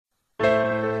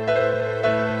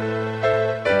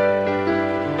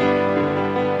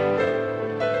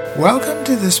Welcome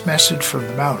to this message from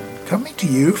the mountain, coming to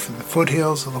you from the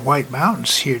foothills of the White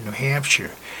Mountains here in New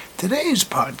Hampshire. Today's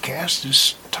podcast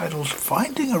is titled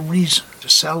Finding a Reason to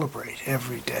Celebrate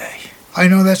Every Day. I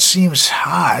know that seems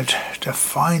hard to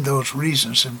find those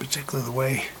reasons, in particular the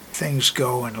way things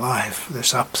go in life.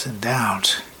 There's ups and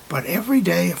downs. But every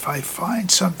day, if I find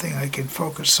something I can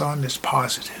focus on that's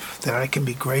positive, that I can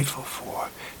be grateful for,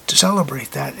 to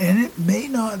celebrate that, and it may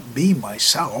not be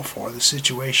myself or the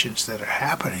situations that are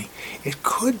happening. It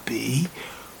could be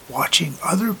watching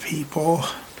other people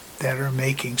that are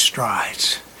making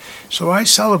strides. So I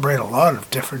celebrate a lot of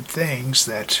different things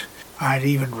that aren't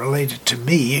even related to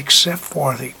me, except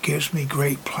for that it gives me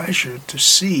great pleasure to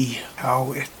see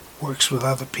how it works with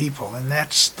other people. And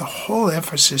that's the whole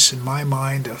emphasis in my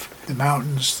mind of the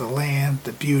mountains, the land,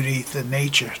 the beauty, the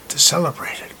nature, to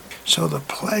celebrate it. So the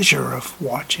pleasure of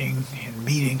watching and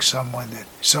meeting someone that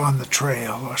is on the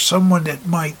trail, or someone that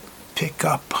might pick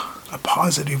up a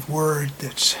positive word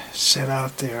that's set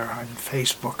out there on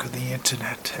Facebook or the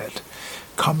internet that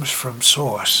comes from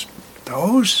source,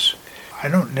 those I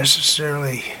don't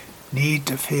necessarily need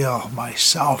to feel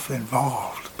myself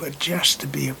involved, but just to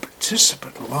be a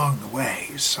participant along the way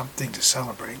is something to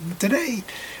celebrate. And today,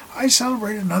 I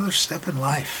celebrate another step in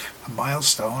life, a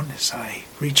milestone as I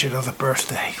reach another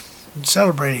birthday. And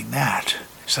celebrating that,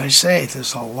 as I say,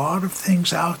 there's a lot of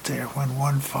things out there when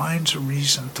one finds a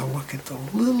reason to look at the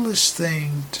littlest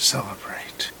thing to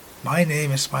celebrate. My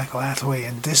name is Michael Hathaway,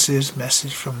 and this is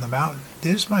Message from the Mountain. It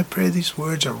is my prayer these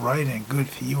words are right and good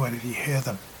for you, and if you hear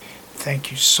them,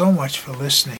 thank you so much for listening.